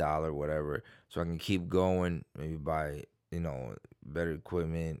 $1, whatever, so I can keep going. Maybe buy better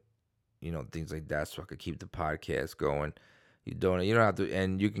equipment, things like that, so I could keep the podcast going. You donate. You don't have to,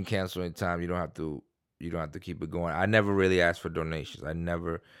 and you can cancel anytime. You don't have to. You don't have to keep it going. I never really ask for donations. I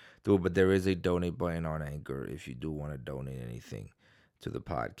never do it, but there is a donate button on Anchor if you do want to donate anything to the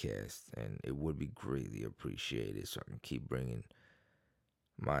podcast, and it would be greatly appreciated, so I can keep bringing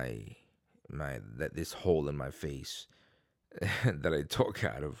this hole in my face that I talk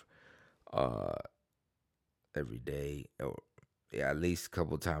out of every day, or at least a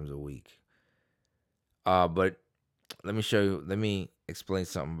couple times a week. But let me explain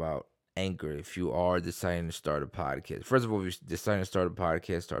something about Anchor. If you are deciding to start a podcast, first of all, if you're deciding to start a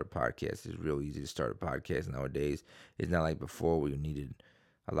podcast. It's real easy to start a podcast nowadays. It's not like before where you needed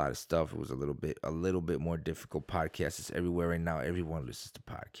a lot of stuff. It was a little bit more difficult. Podcasts is everywhere right now. Everyone listens to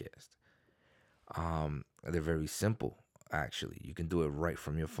podcasts. They're very simple. Actually, you can do it right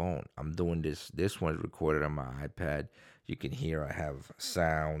from your phone. I'm doing this. This one is recorded on my iPad. You can hear I have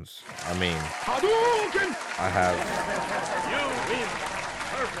sounds. I mean, Hadouken! I have, You win.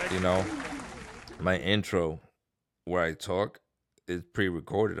 Perfect. My intro where I talk is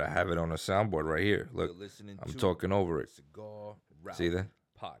pre-recorded. I have it on a soundboard right here. Look, I'm talking over it. See that?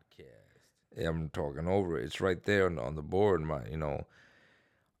 Podcast. Yeah, I'm talking over it. It's right there on the board.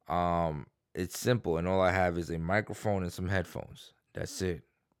 It's simple, and all I have is a microphone and some headphones. That's it.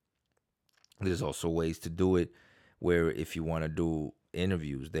 There's also ways to do it where if you want to do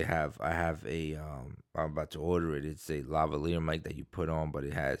interviews, I have a I'm about to order it. It's a lavalier mic that you put on, but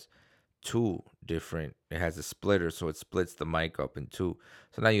it has it has a splitter, so it splits the mic up in two.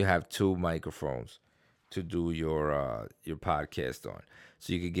 So now you have two microphones to do your podcast on.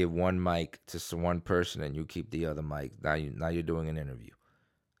 So you could give one mic to one person and you keep the other mic. Now you're doing an interview,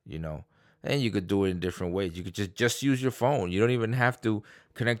 And you could do it in different ways. You could just use your phone. You don't even have to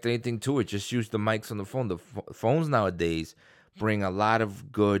connect anything to it. Just use the mics on the phone. The phones nowadays bring a lot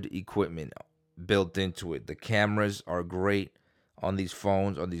of good equipment built into it. The cameras are great on these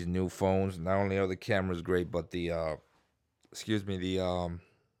phones, on these new phones. Not only are the cameras great, but the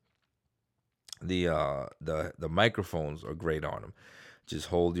microphones are great on them. Just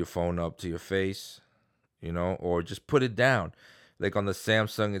hold your phone up to your face, or just put it down. Like on the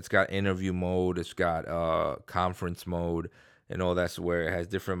Samsung, it's got interview mode, it's got conference mode, and all that's where it has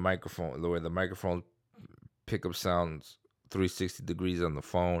different microphones, where the microphones pick up sounds 360 degrees on the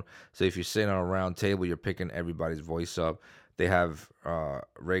phone. So if you're sitting on a round table, you're picking everybody's voice up. They have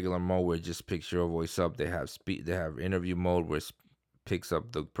regular mode where it just picks your voice up. They have They have interview mode where it picks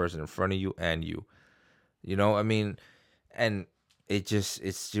up the person in front of you and you. And it's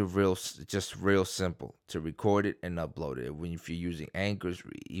just real simple to record it and upload it. If you're using Anchor, it's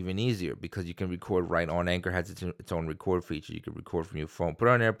even easier because you can record right on. Anchor has its own record feature. You can record from your phone. Put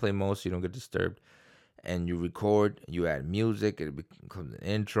it on airplane mode so you don't get disturbed. And you record, you add music, it becomes an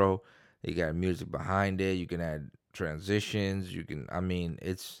intro. You got music behind it. You can add transitions.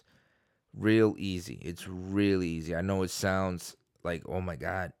 It's real easy. It's really easy. I know it sounds like, oh my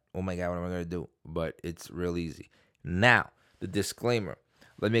God, what am I going to do? But it's real easy. Now, the disclaimer.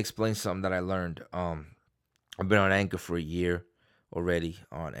 Let me explain something that I learned. I've been on Anchor for a year already,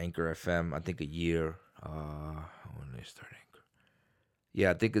 on Anchor FM. I think a year. When did I start Anchor?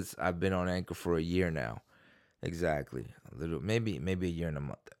 Yeah, I've been on Anchor for a year now. Exactly. Maybe a year and a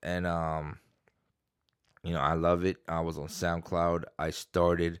month. And I love it. I was on SoundCloud. I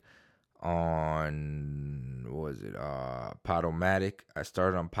started on Podomatic. I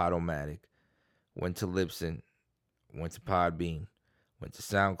started on Podomatic. Went to Libsyn. Went to Podbean, went to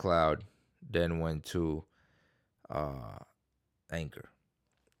SoundCloud, then went to Anchor.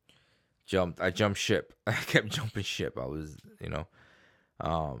 I jumped ship. I kept jumping ship. I was,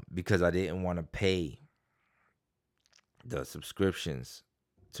 because I didn't want to pay the subscriptions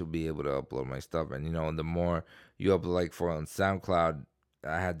to be able to upload my stuff. And, the more you upload, like for on SoundCloud,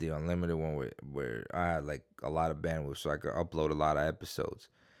 I had the unlimited one where I had like a lot of bandwidth, so I could upload a lot of episodes.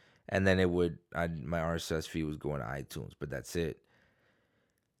 And then my RSS feed was going to iTunes, but that's it.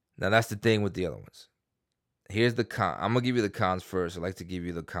 Now, that's the thing with the other ones. Here's the con. I'm going to give you the cons first. I like to give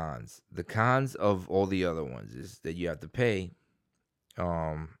you the cons. The cons of all the other ones is that you have to pay.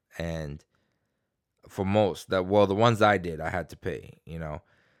 And for most, the ones I did, I had to pay,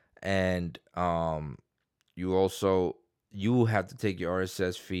 And you have to take your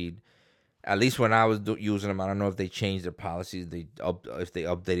RSS feed. At least when I was using them, I don't know if they changed their policies. If they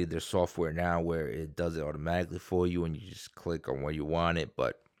updated their software now where it does it automatically for you and you just click on where you want it.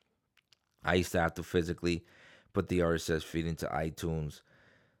 But I used to have to physically put the RSS feed into iTunes.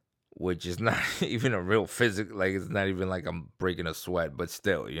 which is not even a real physical, like it's not even like I'm breaking a sweat, but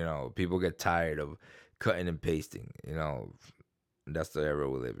still, people get tired of cutting and pasting, that's the era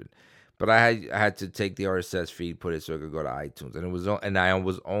we live in. But I had to take the RSS feed, put it so I could go to iTunes, and I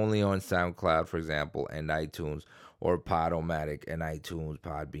was only on SoundCloud, for example, and iTunes, or Podomatic and iTunes,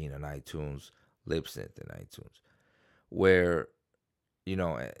 Podbean and iTunes, Libsyn and iTunes, where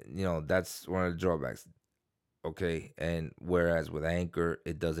that's one of the drawbacks. Okay, and whereas with Anchor,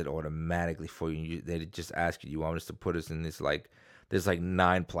 it does it automatically for you. They just ask you, you want us to put us in this, like, there's like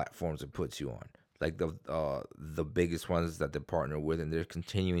 9 platforms it puts you on, like the biggest ones that they partner with, and they're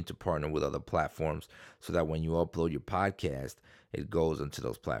continuing to partner with other platforms so that when you upload your podcast, it goes onto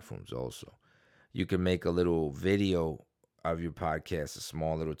those platforms also. You can make a little video of your podcast, a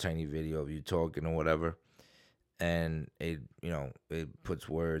small little tiny video of you talking or whatever, and it puts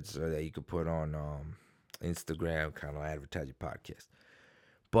words that you could put on Instagram, kind of advertise your podcast.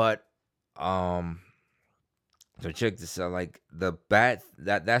 But so check this out. Like, the bad,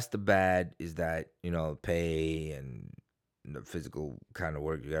 that's the bad, is that pay and the physical kind of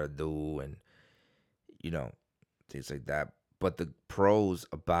work you gotta do, and things like that. But the pros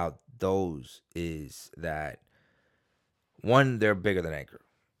about those is that, one, they're bigger than Anchor.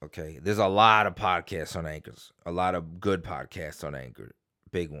 Okay, there's a lot of podcasts on Anchors, a lot of good podcasts on Anchor,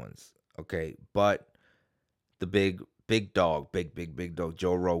 big ones. Okay, but the big dog, big dog,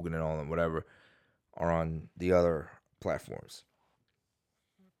 Joe Rogan and all them, whatever, are on the other platforms.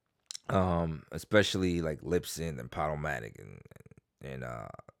 Especially like Libsyn and Podomatic and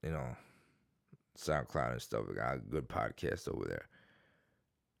SoundCloud and stuff. We got a good podcast over there.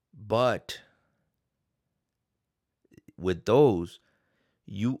 But with those,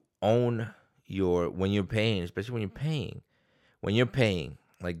 you own when you're paying, especially when you're paying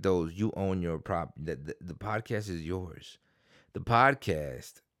like those, you own your property. The podcast is yours. The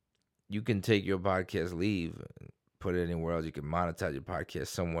podcast, you can take your podcast, leave, and put it anywhere else. You can monetize your podcast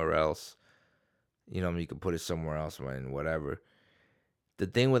somewhere else. You can put it somewhere else, man, whatever. The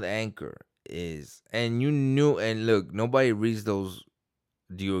thing with Anchor is, and look, nobody reads those.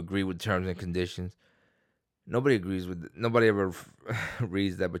 Do you agree with terms and conditions? Nobody ever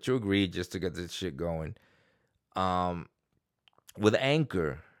reads that, but you agree just to get this shit going. With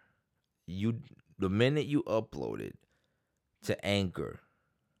Anchor, the minute you upload it to Anchor,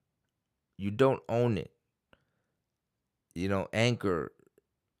 you don't own it. Anchor,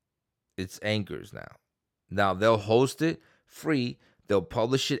 it's Anchor's now. Now they'll host it free. They'll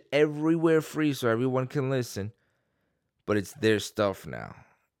publish it everywhere free so everyone can listen. But it's their stuff now.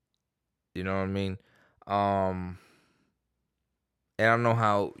 You know what I mean? And I don't know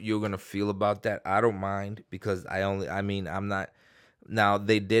how you're gonna feel about that. I don't mind, because I'm not. Now,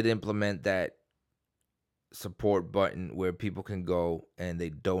 they did implement that support button where people can go and they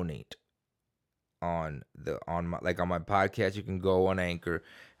donate on my podcast. You can go on Anchor,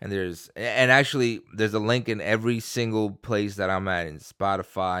 and actually there's a link in every single place that I'm at, in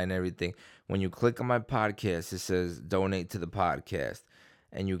Spotify and everything. When you click on my podcast, it says donate to the podcast,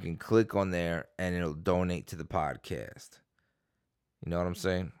 and you can click on there and it'll donate to the podcast. You know what I'm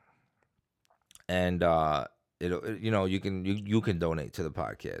saying? And you can donate to the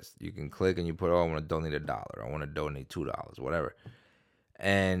podcast. You can click and you put, I want to donate $1. I want to donate $2, whatever,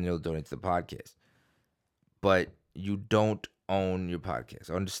 and it'll donate to the podcast. But you don't own your podcast.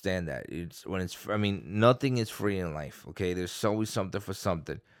 Understand that. Nothing is free in life. Okay, there's always something for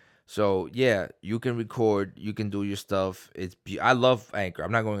something. So yeah, you can record, you can do your stuff. I love Anchor.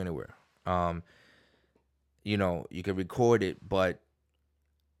 I'm not going anywhere. You can record it, but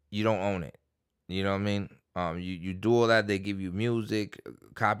you don't own it. You know what I mean? You do all that. They give you music,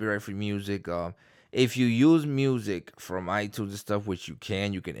 copyright free music. If you use music from iTunes and stuff, which you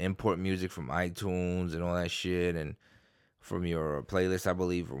can import music from iTunes and all that shit, and from your playlist, I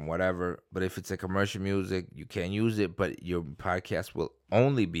believe, from whatever. But if it's a commercial music, you can't use it. But your podcast will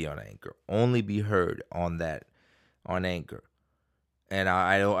only be on Anchor, only be heard on Anchor. And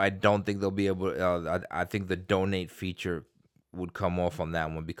I don't think they'll be able. I think the donate feature would come off on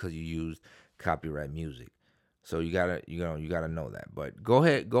that one because you used copyright music. So you gotta know that. But go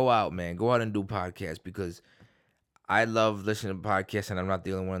ahead, go out, man. Go out and do podcasts, because I love listening to podcasts, and I'm not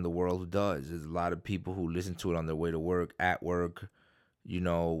the only one in the world who does. There's a lot of people who listen to it on their way to work, at work,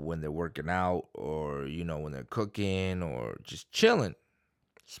 when they're working out, or, when they're cooking, or just chilling,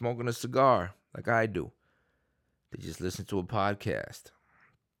 smoking a cigar like I do. They just listen to a podcast,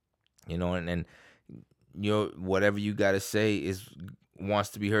 and whatever you got to say wants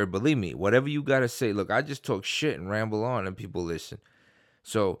to be heard. Believe me, whatever you got to say, look, I just talk shit and ramble on and people listen.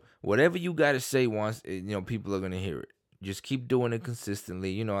 So whatever you got to say people are going to hear it. just keep doing it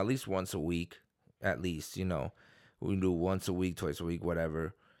consistently, at least once a week. At least, we can do once a week, twice a week,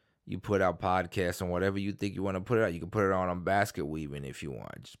 whatever. You put out podcasts on whatever you think you want to put it out. You can put it on basket weaving if you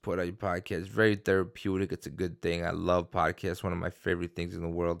want. Just put out your podcast. It's very therapeutic. It's a good thing. I love podcasts. One of my favorite things in the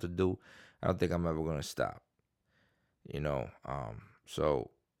world to do. I don't think I'm ever gonna stop. So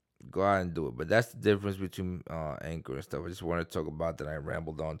go out and do it. But that's the difference between Anchor and stuff. I just wanted to talk about that. I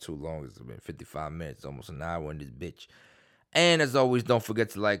rambled on too long. It's been 55 minutes, almost an hour in this bitch. And as always, don't forget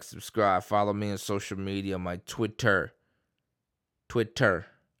to like, subscribe, follow me on social media. My Twitter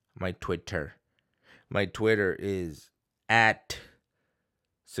is at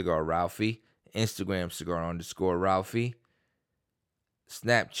Cigar Ralphie. Instagram cigar_Ralphie.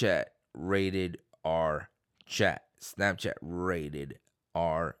 Snapchat rated R chat. Snapchat rated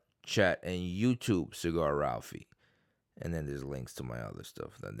R chat. And YouTube Cigar Ralphie. And then there's links to my other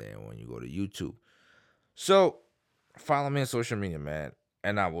stuff there when you go to YouTube. So follow me on social media, man.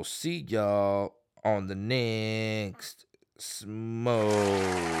 And I will see y'all on the next smoke.